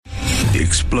the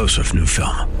explosive new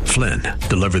film, Flynn,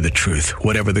 Deliver the Truth,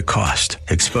 Whatever the Cost,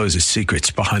 exposes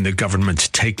secrets behind the government's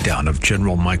takedown of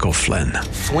General Michael Flynn.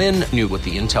 Flynn knew what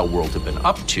the intel world had been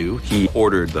up to. He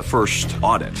ordered the first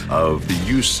audit of the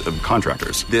use of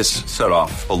contractors. This set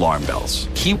off alarm bells.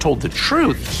 He told the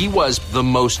truth. He was the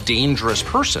most dangerous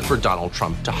person for Donald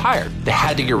Trump to hire. They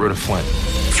had to get rid of Flynn.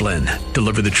 Flynn,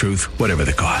 Deliver the Truth, Whatever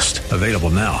the Cost. Available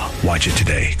now. Watch it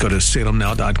today. Go to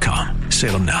salemnow.com.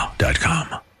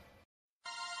 salemnow.com.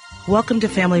 Welcome to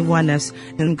Family Oneness,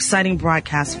 an exciting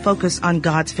broadcast focused on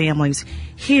God's families.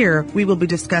 Here, we will be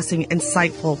discussing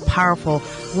insightful, powerful,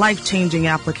 life-changing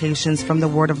applications from the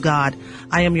Word of God.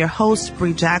 I am your host,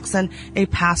 Bree Jackson, a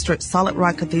pastor at Solid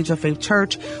Rock Cathedral Faith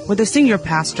Church, where the senior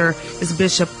pastor is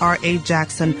Bishop R.A.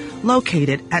 Jackson,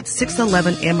 located at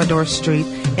 611 Amador Street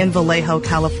in Vallejo,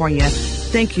 California.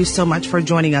 Thank you so much for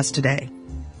joining us today.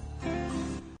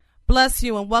 Bless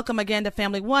you and welcome again to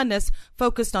Family Oneness,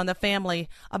 focused on the family,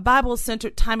 a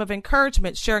Bible-centered time of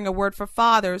encouragement, sharing a word for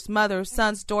fathers, mothers,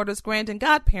 sons, daughters, grand and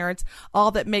godparents,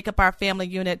 all that make up our family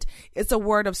unit. It's a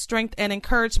word of strength and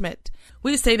encouragement.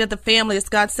 We say that the family is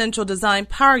God's central design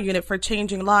power unit for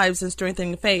changing lives and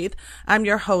strengthening faith. I'm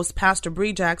your host, Pastor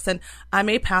Bree Jackson. I'm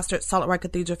a pastor at Solid Rock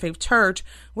Cathedral Faith Church,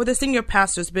 where the senior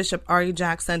pastor is Bishop R.E.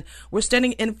 Jackson. We're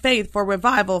standing in faith for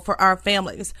revival for our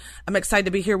families. I'm excited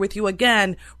to be here with you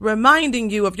again, reminding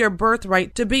you of your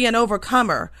birthright to be an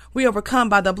overcomer. We overcome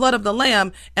by the blood of the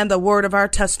Lamb and the word of our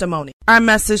testimony. Our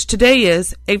message today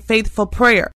is a faithful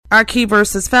prayer. Our key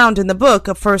verse is found in the book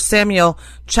of 1 Samuel,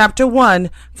 chapter 1,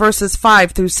 verses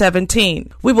 5 through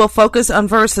 17. We will focus on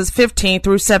verses 15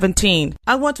 through 17.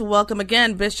 I want to welcome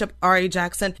again Bishop R.A.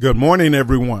 Jackson. Good morning,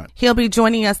 everyone. He'll be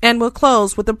joining us, and we'll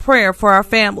close with a prayer for our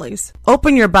families.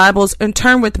 Open your Bibles and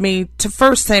turn with me to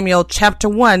 1 Samuel, chapter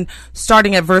 1,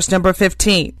 starting at verse number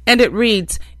 15. And it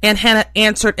reads, "And Hannah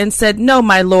answered and said, No,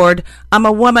 my lord, I'm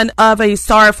a woman of a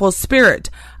sorrowful spirit.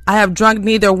 I have drunk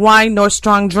neither wine nor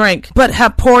strong drink, but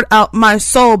have poured out my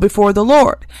soul before the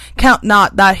Lord. Count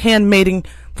not thy handmaiden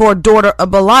for a daughter of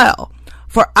Belial.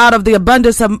 For out of the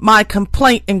abundance of my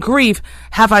complaint and grief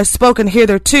have I spoken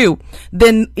hitherto."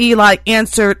 Then Eli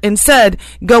answered and said,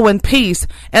 Go in peace,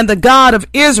 and the God of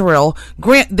Israel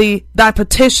grant thee thy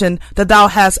petition that thou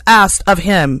hast asked of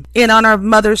him. In honor of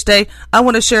Mother's Day, I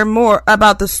want to share more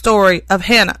about the story of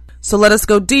Hannah. So let us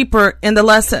go deeper in the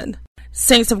lesson.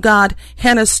 Saints of God,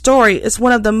 Hannah's story is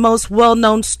one of the most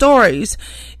well-known stories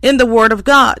in the Word of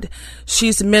God.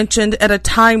 She's mentioned at a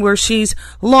time where she's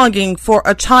longing for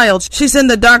a child. She's in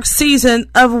the dark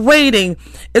season of waiting.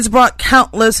 It's brought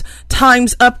countless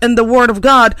times up in the Word of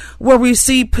God where we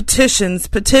see petitions.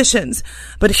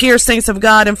 But here, saints of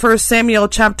God, in 1 Samuel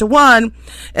chapter 1,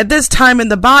 at this time in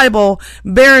the Bible,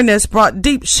 barrenness brought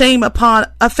deep shame upon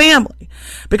a family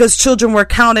because children were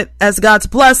counted as God's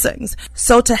blessings.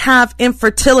 So to have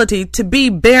infertility, to be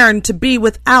barren, to be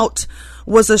without,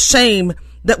 was a shame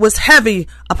that was heavy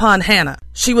upon Hannah.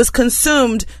 She was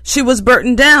consumed, she was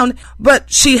burdened down,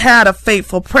 but she had a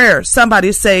faithful prayer.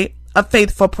 Somebody say, a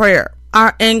faithful prayer.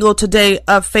 Our angle today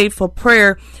of faithful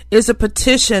prayer is a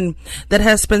petition that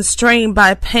has been strained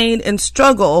by pain and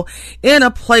struggle in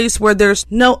a place where there's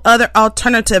no other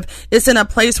alternative. It's in a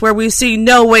place where we see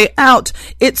no way out.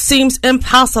 It seems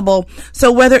impossible.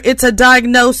 So whether it's a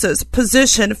diagnosis,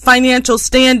 position, financial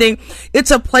standing,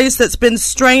 it's a place that's been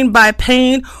strained by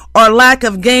pain or lack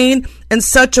of gain in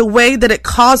such a way that it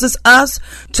causes us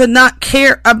to not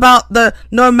care about the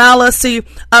normalcy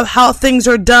of how things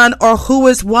are done or who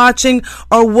is watching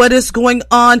or what is going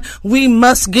on. We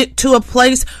must get to a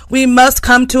place. We must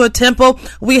come to a temple.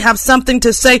 We have something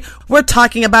to say. We're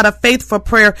talking about a faithful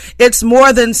prayer. It's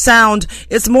more than sound.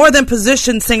 It's more than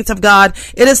position, saints of God.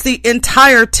 It is the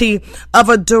entirety of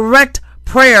a direct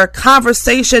prayer,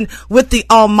 conversation with the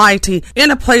Almighty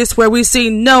in a place where we see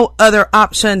no other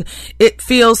option. It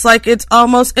feels like it's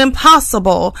almost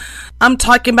impossible. I'm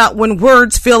talking about when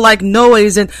words feel like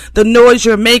noise and the noise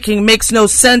you're making makes no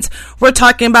sense. We're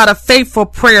talking about a faithful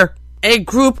prayer, a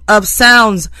group of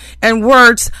sounds and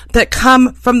words that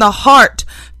come from the heart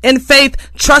in faith,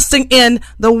 trusting in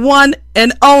the one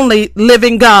and only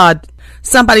living God.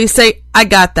 Somebody say, I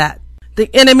got that. The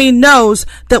enemy knows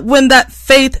that when that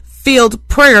faith-filled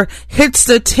prayer hits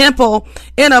the temple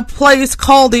in a place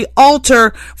called the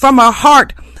altar from a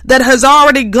heart that has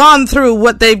already gone through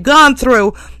what they've gone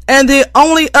through, and the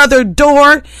only other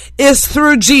door is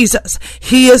through Jesus.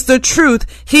 He is the truth.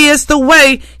 He is the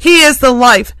way. He is the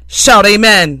life. Shout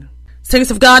amen. Saints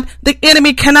of God, the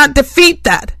enemy cannot defeat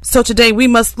that. So today we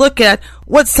must look at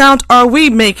what sound are we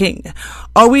making?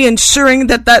 Are we ensuring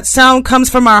that that sound comes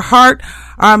from our heart,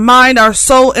 our mind, our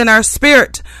soul, and our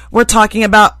spirit? We're talking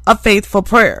about a faithful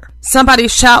prayer. Somebody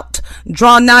shout,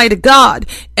 draw nigh to God,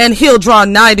 and he'll draw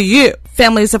nigh to you.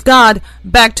 Families of God,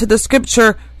 back to the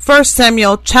scripture, 1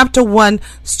 Samuel chapter 1,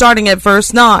 starting at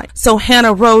verse 9. So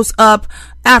Hannah rose up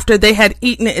after they had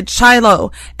eaten at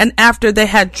Shiloh, and after they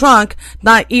had drunk,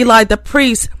 now Eli the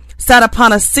priest sat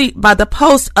upon a seat by the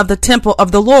post of the temple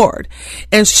of the Lord.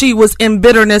 And she was in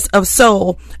bitterness of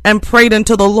soul, and prayed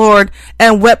unto the Lord,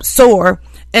 and wept sore.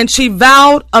 And she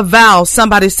vowed a vow,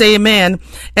 somebody say amen,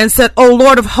 and said, O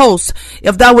Lord of hosts,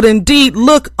 if thou would indeed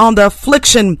look on the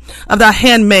affliction of thy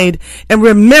handmaid, and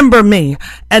remember me,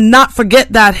 and not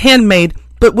forget thy handmaid,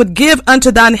 but would give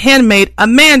unto thine handmaid a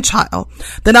man-child,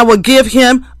 then I will give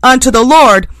him unto the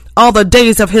Lord all the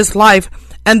days of his life,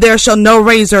 and there shall no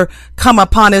razor come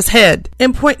upon his head.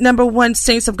 In point number 1,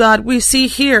 saints of God, we see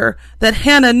here that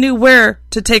Hannah knew where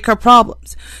to take her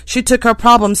problems. She took her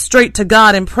problems straight to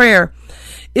God in prayer.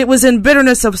 It was in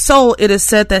bitterness of soul, it is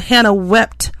said, that Hannah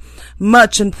wept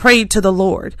much and prayed to the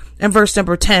Lord. In verse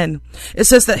number 10, it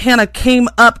says that Hannah came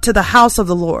up to the house of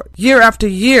the Lord. Year after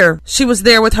year, she was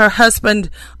there with her husband,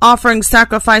 offering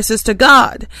sacrifices to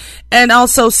God, and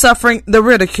also suffering the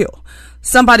ridicule.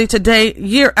 Somebody today,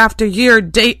 year after year,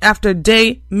 day after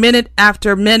day, minute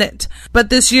after minute.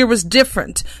 But this year was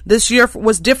different. This year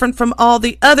was different from all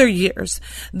the other years.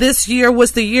 This year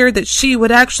was the year that she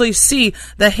would actually see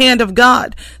the hand of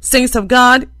God. Saints of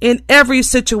God, in every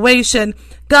situation,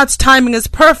 God's timing is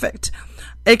perfect.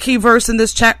 A key verse in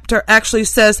this chapter actually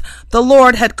says, the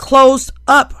Lord had closed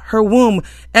up her womb,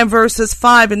 in verses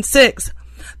 5 and 6.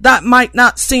 That might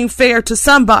not seem fair to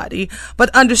somebody,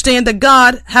 but understand that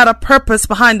God had a purpose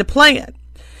behind the plan.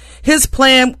 His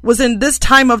plan was in this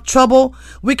time of trouble.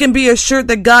 We can be assured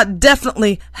that God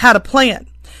definitely had a plan.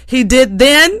 He did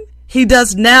then, he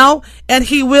does now, and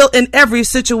he will in every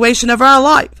situation of our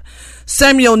life.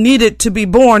 Samuel needed to be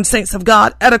born, saints of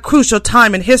God, at a crucial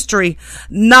time in history.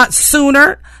 Not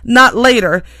sooner, not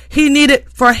later. He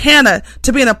needed for Hannah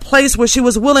to be in a place where she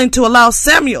was willing to allow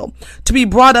Samuel to be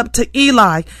brought up to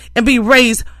Eli and be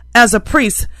raised as a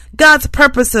priest. God's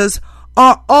purposes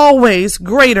are always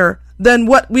greater than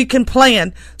what we can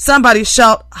plan. Somebody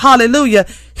shout hallelujah.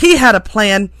 He had a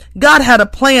plan. God had a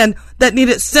plan that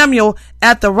needed Samuel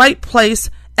at the right place,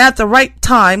 at the right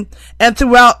time, and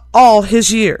throughout all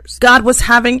his years. God was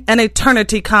having an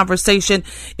eternity conversation.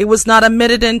 It was not a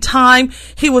minute in time.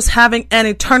 He was having an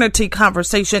eternity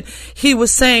conversation. He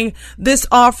was saying, this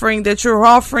offering that you're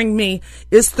offering me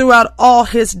is throughout all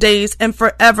his days and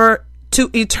forever to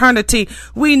eternity.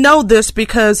 We know this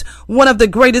because one of the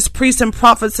greatest priests and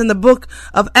prophets in the book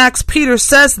of Acts, Peter,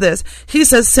 says this. He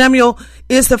says Samuel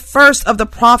is the first of the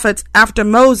prophets after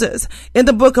Moses. In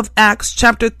the book of Acts,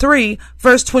 chapter 3,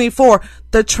 verse 24,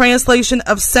 the translation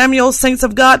of Samuel, saints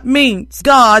of God, means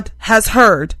God has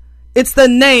heard. It's the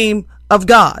name of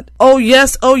God. Oh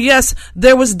yes,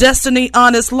 there was destiny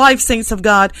on his life, saints of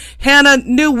God. Hannah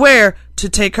knew where to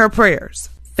take her prayers.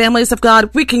 Families of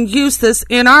God, we can use this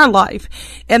in our life,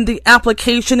 and the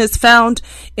application is found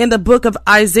in the book of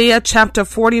Isaiah chapter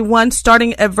 41,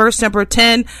 starting at verse number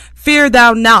 10. Fear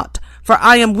thou not, for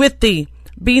I am with thee.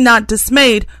 Be not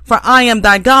dismayed, for I am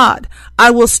thy God.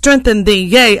 I will strengthen thee,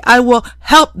 yea, I will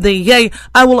help thee, yea,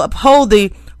 I will uphold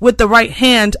thee with the right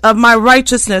hand of my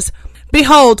righteousness.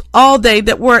 Behold, all they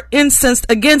that were incensed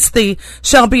against thee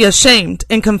shall be ashamed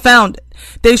and confounded.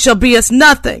 They shall be as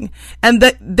nothing, and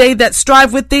they that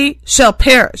strive with thee shall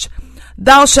perish.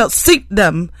 Thou shalt seek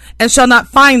them, and shall not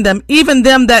find them, even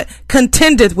them that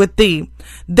contended with thee.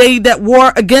 They that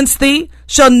war against thee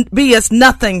shall be as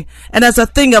nothing, and as a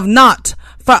thing of naught.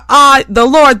 For I, the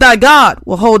Lord thy God,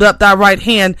 will hold up thy right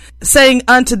hand, saying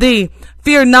unto thee,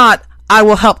 fear not, I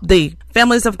will help thee.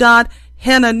 Families of God,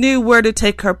 Hannah knew where to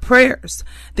take her prayers.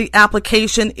 The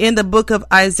application in the book of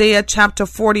Isaiah chapter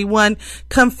 41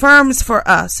 confirms for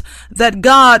us that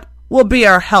God will be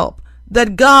our help,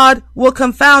 that God will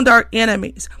confound our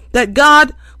enemies, that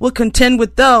God will contend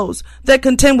with those that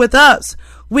contend with us.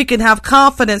 We can have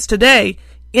confidence today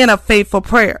in a faithful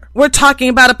prayer. We're talking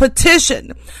about a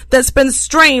petition that's been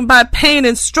strained by pain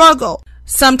and struggle.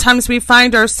 Sometimes we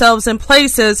find ourselves in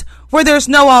places where there's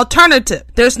no alternative.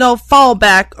 There's no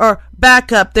fallback or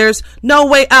backup. There's no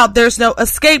way out. There's no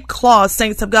escape clause,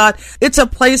 saints of God. It's a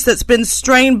place that's been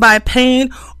strained by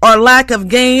pain or lack of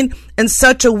gain in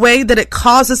such a way that it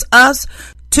causes us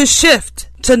to shift,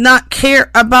 to not care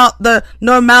about the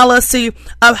normalcy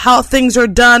of how things are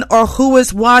done or who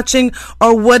is watching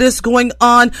or what is going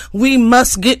on. We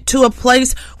must get to a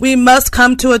place. We must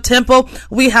come to a temple.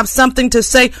 We have something to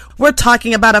say. We're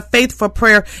talking about a faithful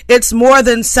prayer. It's more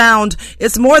than sound.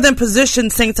 It's more than position,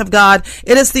 saints of God.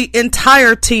 It is the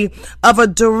entirety of a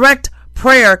direct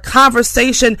prayer,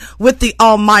 conversation with the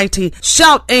Almighty.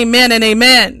 Shout amen and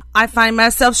amen. I find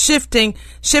myself shifting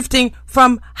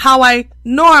from how I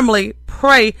normally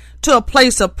pray to a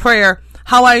place of prayer,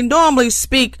 how I normally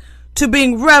speak to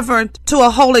being reverent to a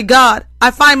holy God.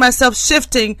 I find myself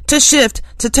shifting to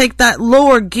take that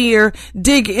lower gear,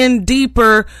 dig in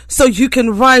deeper so you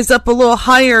can rise up a little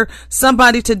higher.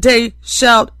 Somebody today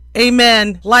shout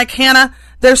amen. Like Hannah,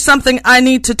 there's something I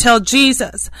need to tell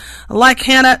Jesus. Like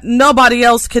Hannah, nobody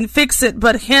else can fix it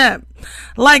but him.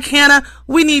 Like Hannah,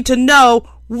 we need to know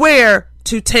where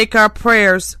to take our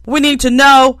prayers. We need to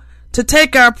know to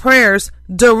take our prayers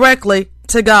directly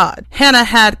to God. Hannah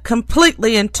had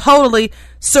completely and totally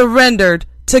surrendered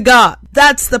to God.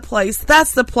 That's the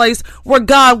place where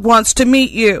God wants to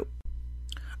meet you.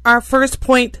 Our first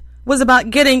point was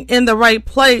about getting in the right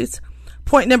place.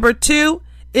 Point number 2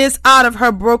 is out of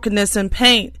her brokenness and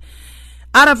pain.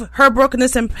 Out of her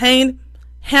brokenness and pain,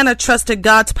 Hannah trusted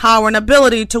God's power and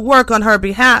ability to work on her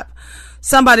behalf.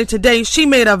 Somebody today, she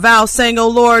made a vow saying, "O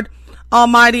Lord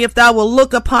Almighty, if thou will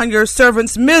look upon your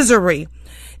servant's misery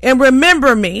and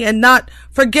remember me and not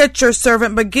forget your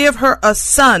servant, but give her a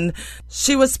son."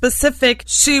 She was specific.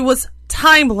 She was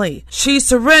timely. She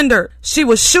surrendered. She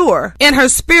was sure in her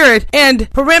spirit and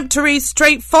peremptory,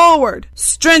 straightforward,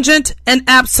 stringent, and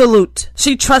absolute.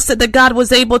 She trusted that God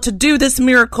was able to do this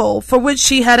miracle for which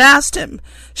she had asked him.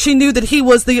 She knew that he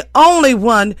was the only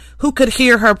one who could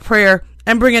hear her prayer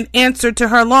and bring an answer to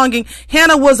her longing.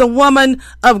 Hannah was a woman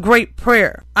of great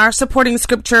prayer. Our supporting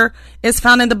scripture is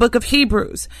found in the book of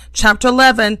Hebrews, chapter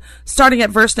 11, starting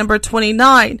at verse number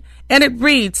 29. And it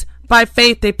reads, "By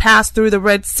faith they passed through the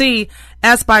Red Sea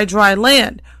as by dry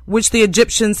land, which the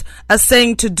Egyptians,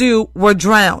 essaying to do, were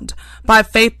drowned. By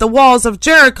faith the walls of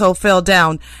Jericho fell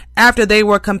down after they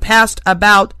were compassed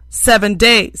about 7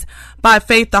 days. By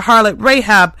faith the harlot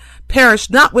Rahab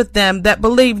perished not with them that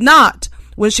believed not,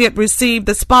 when she had received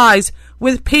the spies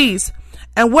with peace.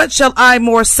 And what shall I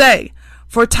more say?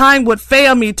 For time would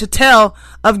fail me to tell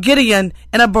of Gideon,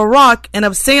 and of Barak, and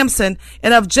of Samson,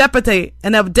 and of Jephthah,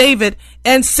 and of David,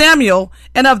 and Samuel,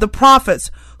 and of the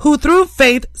prophets, who through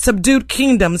faith subdued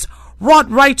kingdoms, wrought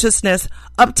righteousness,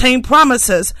 obtained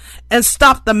promises, and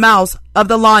stopped the mouths of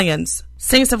the lions."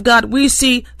 Saints of God, we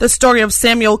see the story of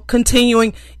Samuel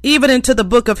continuing even into the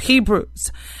book of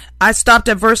Hebrews. I stopped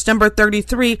at verse number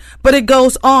 33, but it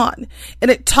goes on,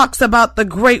 and it talks about the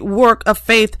great work of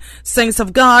faith, saints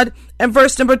of God. And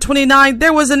verse number 29,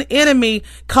 there was an enemy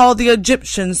called the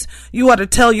Egyptians. You ought to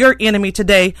tell your enemy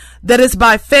today that is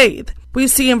by faith. We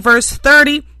see in verse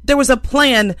 30, there was a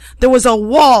plan. There was a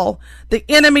wall. The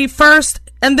enemy first,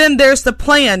 and then there's the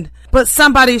plan. But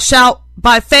somebody shout,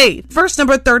 by faith. Verse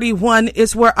number 31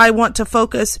 is where I want to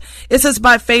focus. It says,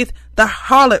 by faith, the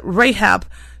harlot Rahab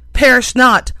perished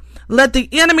not. Let the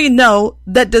enemy know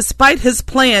that despite his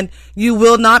plan, you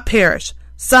will not perish.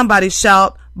 Somebody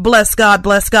shout, bless God,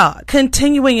 bless God.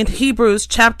 Continuing in Hebrews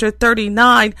chapter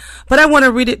 39, but I want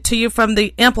to read it to you from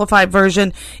the Amplified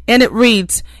version, and it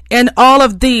reads, "And all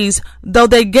of these, though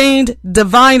they gained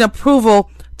divine approval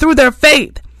through their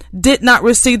faith, did not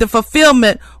receive the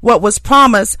fulfillment what was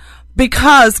promised,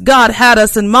 because God had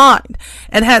us in mind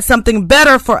and had something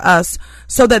better for us,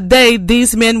 so that they,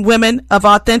 these men, women of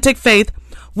authentic faith,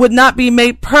 would not be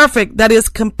made perfect, that is,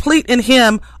 complete in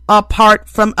him, apart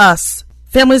from us."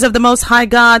 Families of the Most High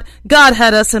God, God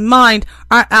had us in mind.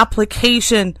 Our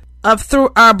application of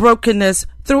through our brokenness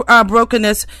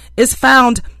is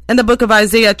found in the book of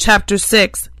Isaiah chapter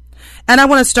 6. And I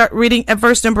want to start reading at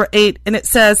verse number 8, and it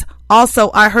says,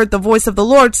 "Also I heard the voice of the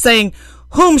Lord saying,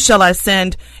 Whom shall I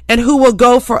send, and who will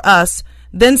go for us?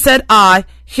 Then said I,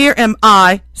 Here am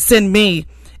I, send me.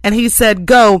 And he said,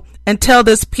 Go and tell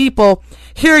this people,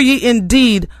 Hear ye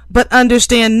indeed, but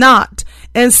understand not,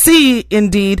 and see ye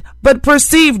indeed, but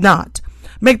perceive not.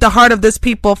 Make the heart of this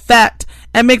people fat,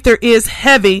 and make their ears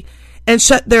heavy, and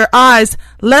shut their eyes,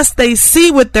 lest they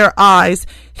see with their eyes,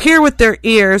 hear with their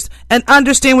ears, and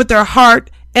understand with their heart,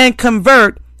 and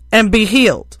convert, and be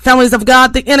healed." Families of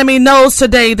God, the enemy knows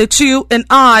today that you and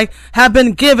I have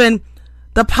been given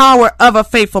the power of a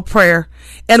faithful prayer.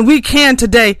 And we can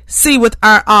today see with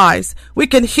our eyes. We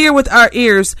can hear with our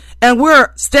ears. And we're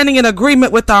standing in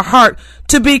agreement with our heart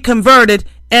to be converted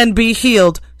and be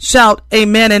healed. Shout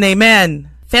amen and amen.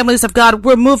 Families of God,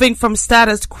 we're moving from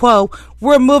status quo.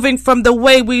 We're moving from the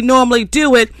way we normally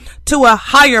do it to a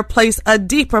higher place, a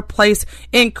deeper place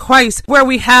in Christ, where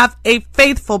we have a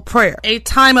faithful prayer, a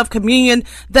time of communion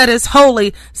that is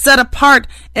holy, set apart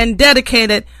and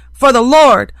dedicated for the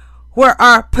Lord, where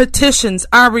our petitions,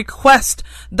 our requests,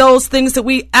 those things that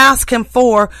we ask him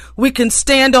for, we can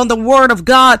stand on the word of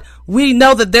God. We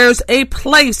know that there's a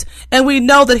place, and we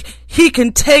know that he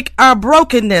can take our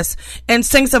brokenness. And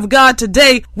saints of God,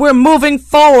 today we're moving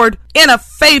forward in a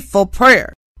faithful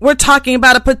prayer. We're talking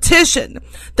about a petition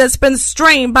that's been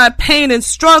strained by pain and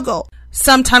struggle.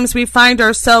 Sometimes we find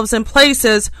ourselves in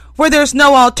places where there's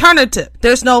no alternative.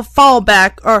 There's no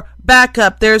fallback or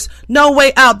backup. There's no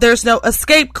way out. There's no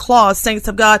escape clause, saints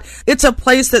of God. It's a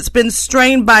place that's been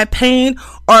strained by pain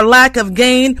or lack of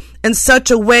gain in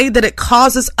such a way that it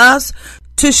causes us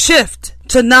to shift,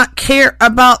 to not care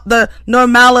about the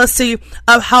normalcy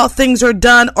of how things are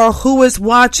done or who is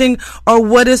watching or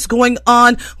what is going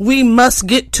on. We must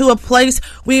get to a place.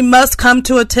 We must come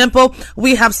to a temple.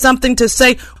 We have something to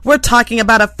say. We're talking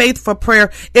about a faithful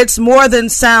prayer. It's more than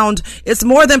sound. It's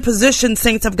more than position,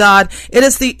 saints of God. It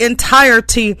is the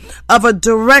entirety of a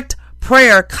direct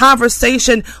prayer,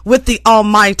 conversation with the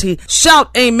Almighty. Shout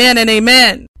amen and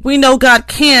amen. We know God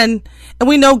can, and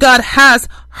we know God has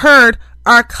heard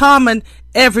our common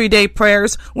everyday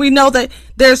prayers. We know that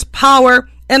there's power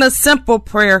in a simple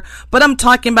prayer, but I'm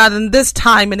talking about in this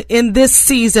time and in this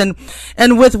season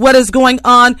and with what is going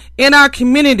on in our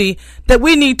community, that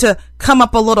we need to come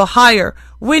up a little higher.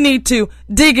 We need to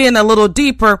dig in a little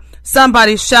deeper.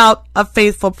 Somebody shout a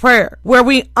faithful prayer where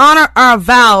we honor our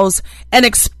vows and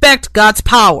expect God's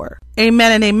power.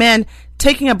 Amen and amen.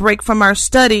 Taking a break from our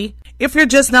study. If you're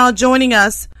just now joining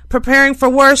us, preparing for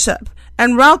worship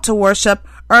and route to worship,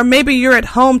 or maybe you're at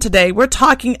home today, we're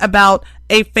talking about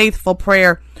a faithful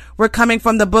prayer. We're coming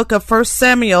from the book of 1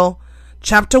 Samuel,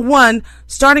 chapter 1,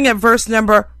 starting at verse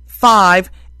number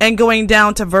 5 and going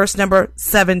down to verse number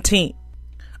 17.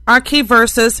 Our key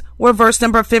verses were verse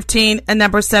number 15 and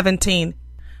number 17.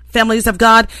 Families of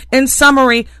God, in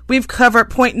summary, we've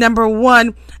covered point number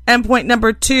 1 and point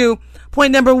number 2.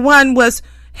 Point number 1 was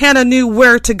Hannah knew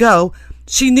where to go.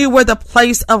 She knew where the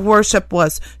place of worship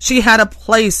was. She had a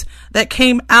place that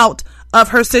came out of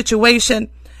her situation.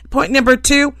 Point number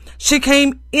 2, she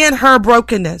came in her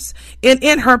brokenness and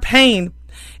in her pain.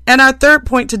 And our third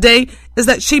point today is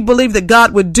that she believed that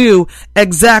God would do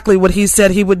exactly what he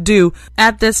said he would do.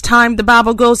 At this time, the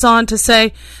Bible goes on to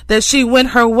say that she went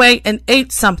her way and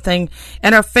ate something,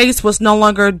 and her face was no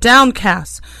longer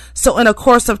downcast. So in a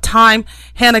course of time,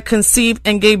 Hannah conceived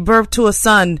and gave birth to a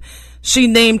son. She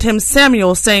named him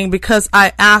Samuel, saying, because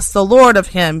I asked the Lord of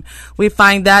him. We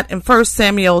find that in 1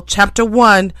 Samuel chapter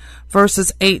 1,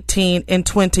 verses 18 and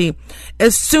 20.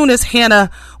 As soon as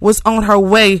Hannah was on her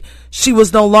way, she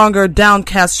was no longer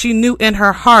downcast. She knew in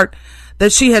her heart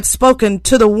that she had spoken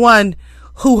to the one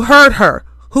who heard her,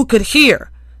 who could hear.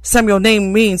 Samuel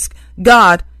name means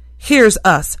God hears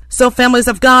us. So families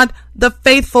of God, the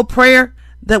faithful prayer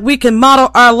that we can model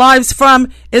our lives from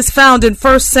is found in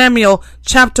 1 Samuel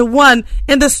chapter 1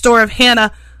 in the story of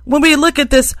Hannah. When we look at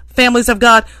this, families of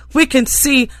God, we can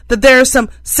see that there is some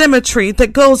symmetry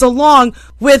that goes along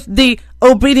with the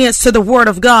obedience to the word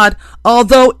of God.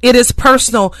 Although it is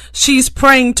personal, she's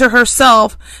praying to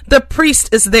herself. The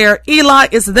priest is there. Eli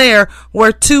is there,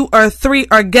 where 2 or 3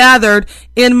 are gathered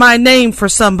in my name for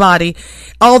somebody.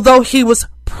 Although he was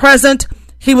present,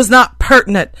 he was not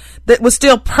pertinent. That was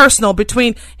still personal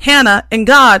between Hannah and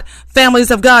God. Families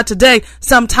of God, today,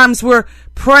 sometimes we're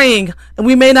praying and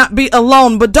we may not be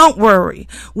alone, but don't worry.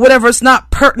 Whatever's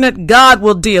not pertinent, God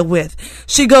will deal with.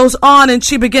 She goes on and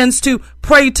she begins to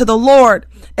pray to the Lord.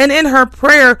 And in her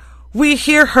prayer, we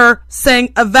hear her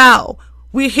saying a vow.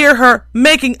 We hear her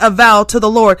making a vow to the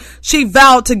Lord. She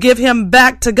vowed to give him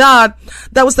back to God.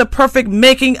 That was the perfect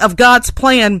making of God's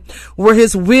plan. Where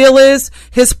his will is,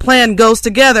 his plan goes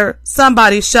together.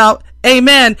 Somebody shout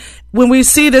amen. When we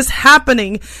see this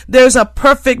happening, there's a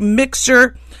perfect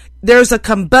mixture. There's a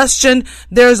combustion.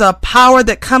 There's a power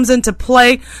that comes into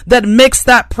play that makes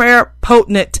that prayer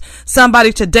potent.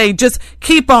 Somebody today, just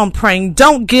keep on praying.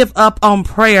 Don't give up on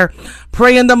prayer.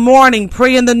 Pray in the morning.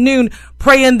 Pray in the noon.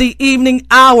 Pray in the evening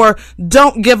hour.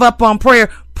 Don't give up on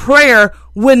prayer. Prayer,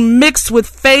 when mixed with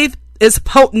faith, is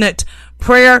potent.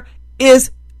 Prayer is,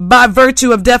 by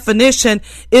virtue of definition,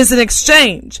 is an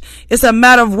exchange. It's a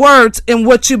matter of words in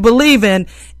what you believe in.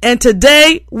 And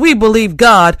today, we believe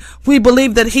God. We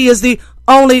believe that he is the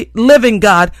only living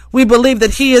God. We believe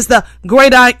that he is the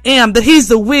great I am, that he's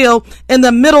the wheel in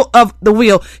the middle of the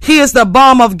wheel. He is the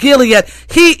balm of Gilead.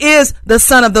 He is the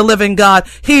Son of the living God.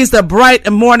 He's the bright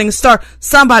and morning star.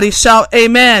 Somebody shout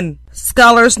amen.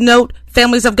 Scholars note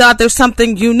Families of God, there's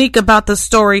something unique about the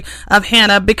story of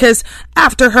Hannah, because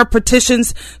after her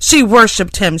petitions, she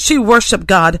worshiped him. She worshiped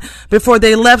God. Before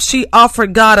they left, she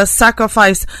offered God a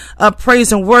sacrifice of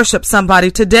praise and worship. Somebody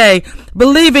today,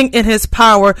 believing in his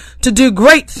power to do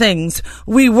great things.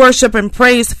 We worship and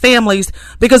praise, families,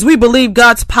 because we believe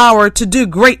God's power to do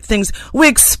great things. We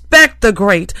expect the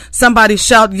great. Somebody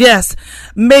shout yes.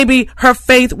 Maybe her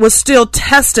faith was still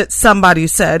tested, somebody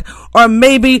said, or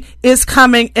maybe it's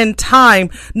coming in time.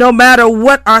 No matter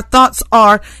what our thoughts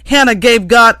are, Hannah gave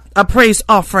God a praise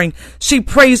offering. She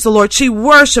praised the Lord. She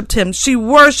worshiped him. She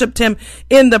worshiped him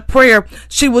in the prayer.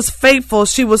 She was faithful.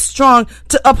 She was strong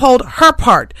to uphold her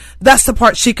part. That's the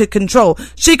part she could control.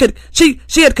 She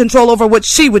had control over what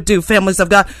she would do, families of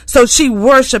God. So she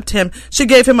worshiped him. She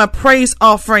gave him a praise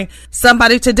offering.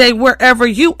 Somebody today, wherever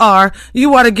you are,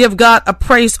 you ought to give God a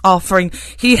praise offering.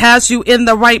 He has you in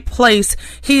the right place.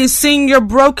 He is seeing your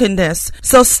brokenness.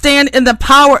 So stand in the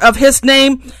power of his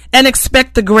name and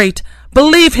expect the great.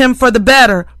 Believe him for the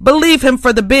better. Believe him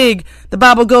for the big. The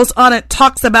Bible goes on and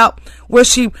talks about where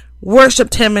she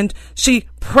worshiped him and she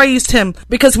praised him,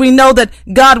 because we know that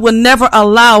God will never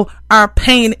allow our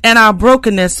pain and our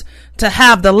brokenness to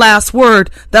have the last word.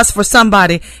 That's for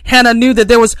somebody. Hannah knew that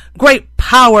there was great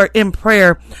power in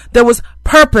prayer. There was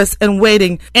purpose in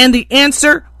waiting, and the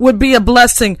answer would be a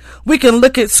blessing. We can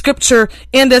look at scripture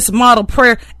in this model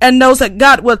prayer and knows that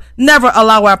God will never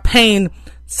allow our pain,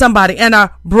 somebody, and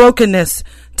our brokenness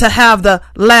to have the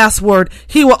last word.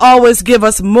 He will always give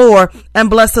us more and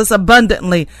bless us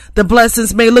abundantly. The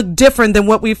blessings may look different than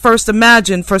what we first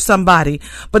imagined for somebody,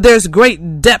 but there's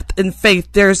great depth in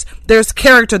faith. There's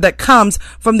character that comes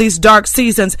from these dark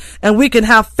seasons, and we can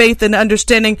have faith and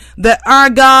understanding that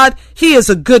our God, he is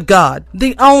a good God,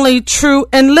 the only true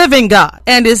and living God,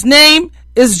 and his name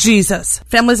is Jesus.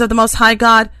 Families of the Most High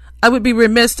God, I would be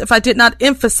remiss if I did not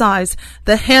emphasize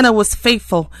that Hannah was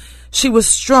faithful. She was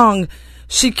strong.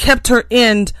 She kept her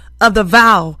end of the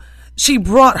vow. She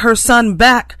brought her son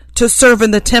back to serve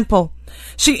in the temple.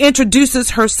 She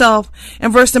introduces herself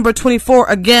in verse number 24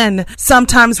 again.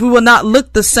 Sometimes we will not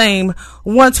look the same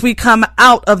once we come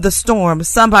out of the storm.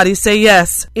 Somebody say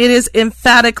yes. It is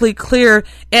emphatically clear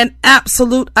and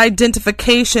absolute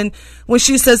identification when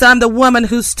she says, I'm the woman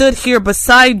who stood here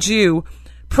beside you,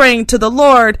 praying to the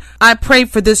Lord. I prayed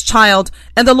for this child,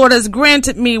 and the Lord has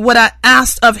granted me what I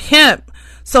asked of him.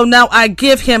 So now I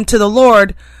give him to the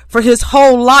Lord. For his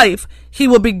whole life, he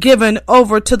will be given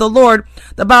over to the Lord.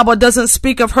 The Bible doesn't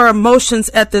speak of her emotions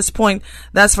at this point.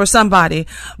 That's for somebody.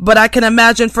 But I can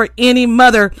imagine for any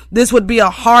mother, this would be a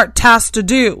hard task to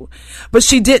do. But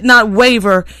she did not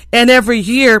waver. And every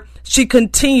year, she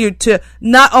continued to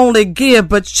not only give,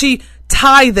 but she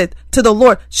tithed to the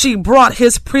Lord. She brought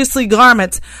his priestly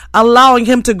garments, allowing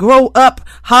him to grow up,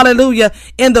 hallelujah,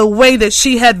 in the way that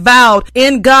she had vowed.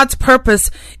 In God's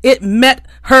purpose, it met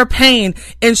her pain,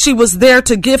 and she was there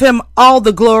to give him all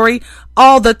the glory,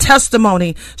 all the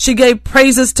testimony. She gave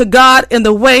praises to God in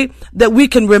the way that we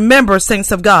can remember,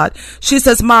 saints of God. She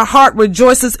says, my heart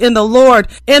rejoices in the Lord.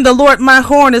 In the Lord, my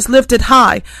horn is lifted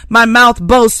high. My mouth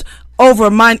boasts over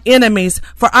mine enemies,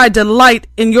 for I delight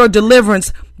in your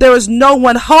deliverance. There is no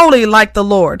one holy like the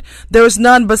Lord. There is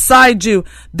none beside you.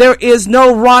 There is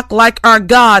no rock like our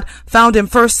God, found in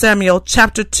 1 Samuel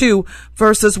chapter 2,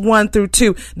 verses 1 through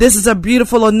 2. This is a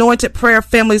beautiful anointed prayer,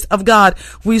 families of God.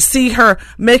 We see her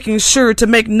making sure to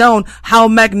make known how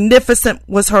magnificent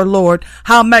was her Lord,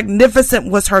 how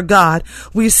magnificent was her God.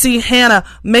 We see Hannah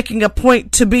making a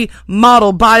point to be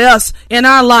modeled by us in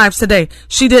our lives today.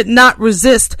 She did not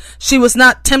resist. She was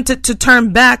not tempted to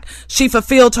turn back. She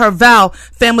fulfilled her vow.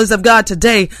 Families of God,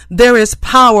 today, there is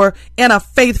power in a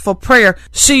faithful prayer.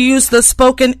 She used the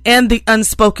spoken and the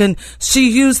unspoken. She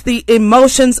used the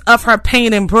emotions of her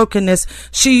pain and brokenness.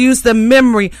 She used the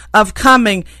memory of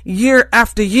coming year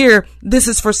after year. This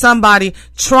is for somebody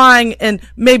trying and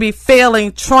maybe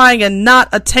failing, trying and not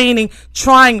attaining,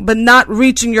 trying but not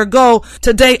reaching your goal.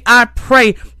 Today, I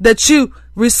pray that you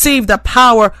receive the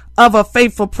power of a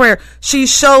faithful prayer. She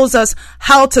shows us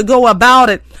how to go about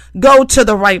it. Go to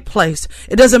the right place.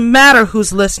 It doesn't matter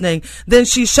who's listening. Then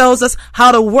she shows us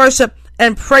how to worship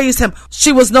and praise him.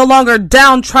 She was no longer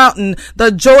downtrodden.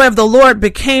 The joy of the Lord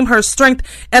became her strength.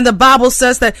 And the Bible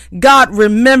says that God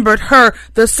remembered her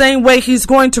the same way he's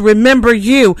going to remember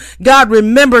you. God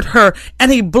remembered her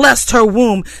and he blessed her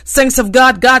womb. Saints of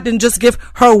God, God didn't just give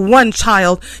her one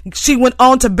child. She went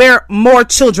on to bear more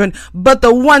children, but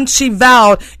the one she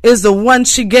vowed is the one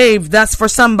she gave. That's for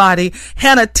somebody.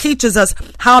 Hannah teaches us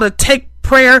how to take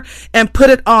prayer and put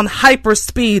it on hyper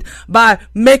speed by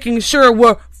making sure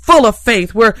we're full of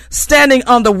faith. We're standing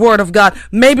on the word of God.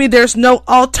 Maybe there's no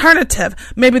alternative.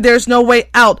 Maybe there's no way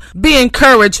out. Be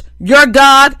encouraged. Your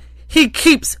God, he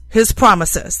keeps his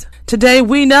promises. Today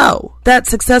we know that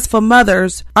successful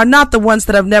mothers are not the ones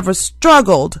that have never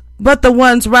struggled, but the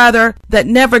ones rather that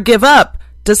never give up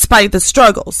despite the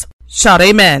struggles. Shout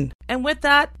amen. And with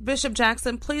that, Bishop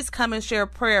Jackson, please come and share a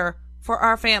prayer for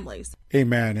our families.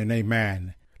 Amen and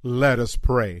amen. Let us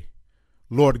pray.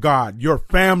 Lord God, your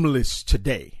families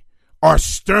today are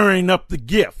stirring up the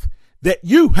gift that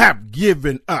you have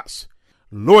given us.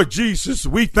 Lord Jesus,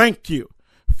 we thank you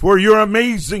for your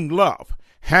amazing love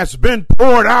has been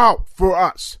poured out for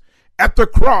us at the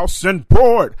cross and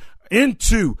poured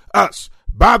into us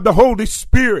by the Holy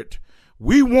Spirit.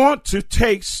 We want to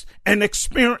taste and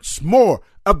experience more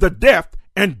of the depth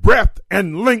and breadth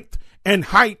and length and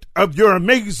height of your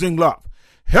amazing love.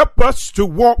 Help us to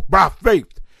walk by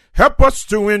faith. Help us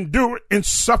to endure in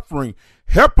suffering.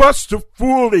 Help us to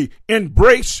fully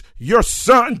embrace your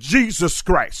Son, Jesus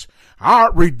Christ,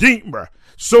 our Redeemer.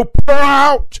 So pour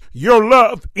out your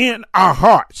love in our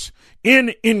hearts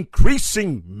in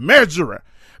increasing measure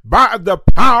by the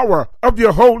power of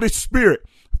your Holy Spirit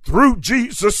through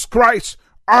Jesus Christ,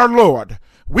 our Lord.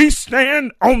 We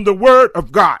stand on the word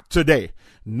of God today,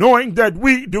 knowing that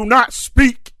we do not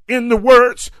speak in the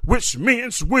words which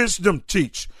men's wisdom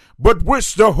teach, but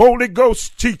which the Holy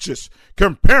Ghost teaches,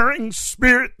 comparing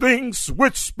spirit things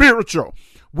with spiritual.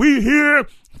 We hear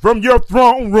from your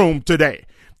throne room today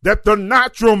that the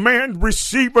natural man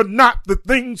receiveth not the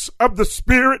things of the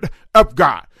Spirit of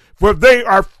God, for they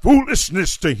are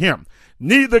foolishness to him,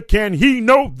 neither can he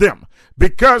know them,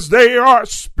 because they are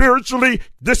spiritually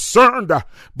discerned.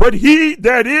 But he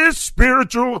that is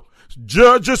spiritual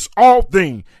judges all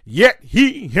things, yet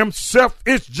he himself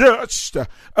is judged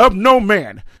of no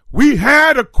man. We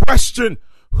had a question,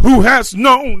 who has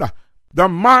known the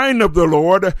mind of the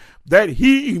Lord, that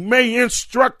he may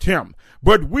instruct him?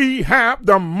 But we have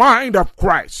the mind of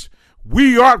Christ.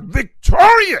 We are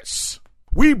victorious.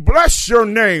 We bless your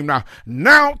name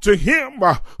now to him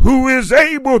who is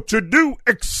able to do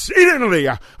exceedingly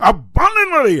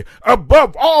abundantly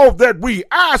above all that we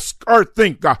ask or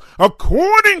think,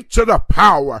 according to the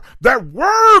power that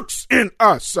works in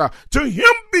us. To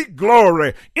him be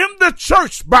glory in the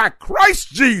church by Christ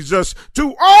Jesus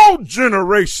to all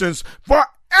generations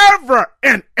forever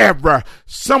and ever.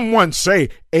 Someone say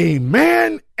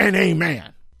amen and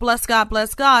amen. Bless God,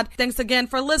 bless God. Thanks again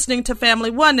for listening to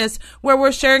Family Oneness, where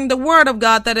we're sharing the word of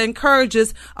God that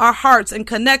encourages our hearts and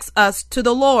connects us to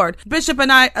the Lord. Bishop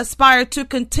and I aspire to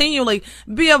continually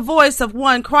be a voice of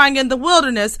one crying in the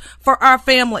wilderness for our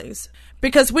families.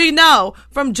 Because we know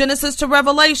from Genesis to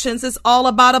Revelations, it's all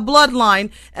about a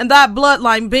bloodline, and that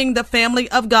bloodline being the family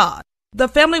of God. The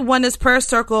Family Oneness Prayer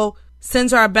Circle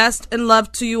sends our best and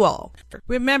love to you all.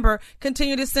 Remember,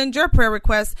 continue to send your prayer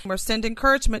requests or send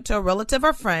encouragement to a relative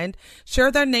or friend.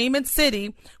 Share their name and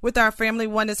city with our Family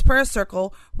Oneness Prayer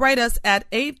Circle. Write us at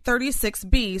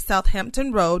 836B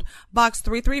Southampton Road, Box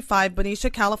 335, Benicia,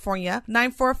 California,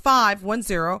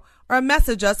 94510. Or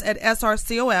message us at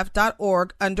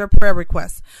srcof.org under prayer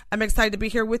requests. I'm excited to be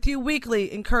here with you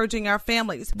weekly, encouraging our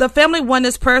families. The Family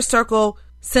Oneness Prayer Circle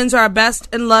sends our best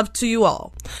and love to you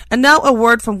all. And now a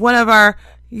word from one of our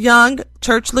young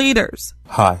church leaders.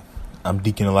 Hi, I'm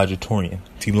Deacon Elijah Torian.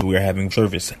 We are having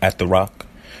service at The Rock.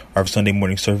 Our Sunday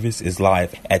morning service is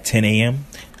live at 10 a.m.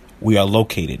 We are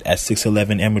located at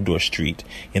 611 Amador Street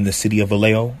in the city of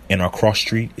Vallejo, and our cross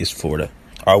street is Florida.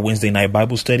 Our Wednesday night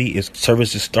Bible study is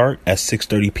services start at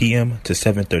 6:30 p.m. to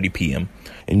 7:30 p.m.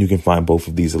 And you can find both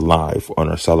of these live on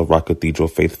our Solid Rock Cathedral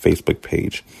Faith Facebook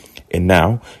page. And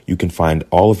now you can find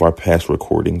all of our past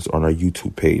recordings on our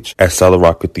YouTube page at Solid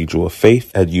Rock Cathedral of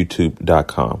Faith at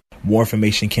youtube.com. More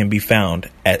information can be found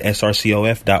at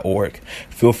srcof.org.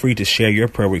 Feel free to share your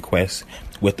prayer requests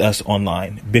with us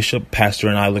online. Bishop, Pastor,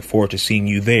 and I look forward to seeing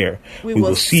you there. We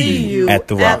will see you at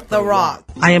The Rock.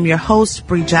 I am your host,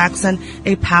 Bree Jackson,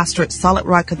 a pastor at Solid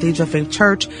Rock Cathedral Faith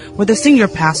Church, where the senior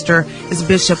pastor is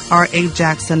Bishop R.A.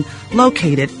 Jackson,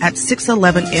 located at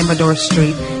 611 Amador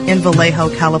Street in Vallejo,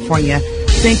 California.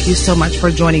 Thank you so much for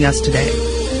joining us today.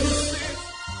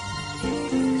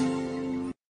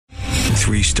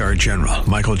 3-star General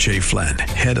Michael J. Flynn,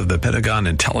 head of the Pentagon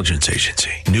Intelligence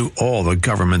Agency, knew all the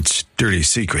government's dirty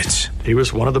secrets. He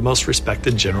was one of the most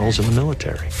respected generals in the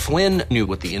military. Flynn knew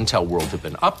what the intel world had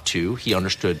been up to. He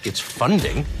understood its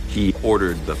funding. He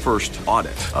ordered the first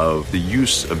audit of the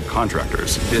use of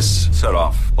contractors. This set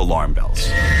off alarm bells.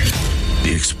 The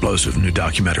explosive new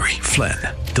documentary, Flynn,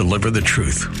 Deliver the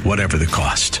Truth, Whatever the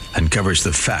Cost, uncovers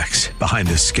the facts behind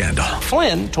this scandal.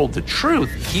 Flynn told the truth.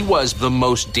 He was the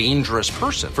most dangerous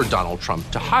person for Donald Trump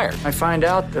to hire. I find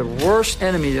out the worst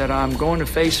enemy that I'm going to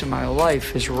face in my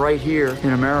life is right here in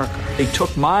America. They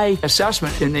took my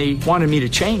assessment and they wanted me to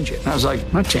change it. And I was like,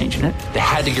 I'm not changing it. They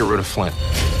had to get rid of Flynn.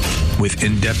 With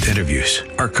in-depth interviews,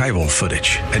 archival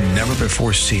footage, and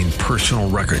never-before-seen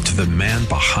personal records of the man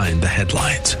behind the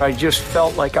headlines. I just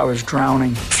felt like I was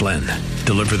drowning. Flynn,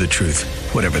 Deliver the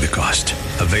Truth, Whatever the Cost.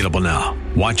 Available now.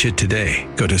 Watch it today.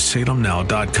 Go to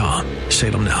salemnow.com.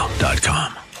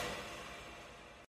 salemnow.com.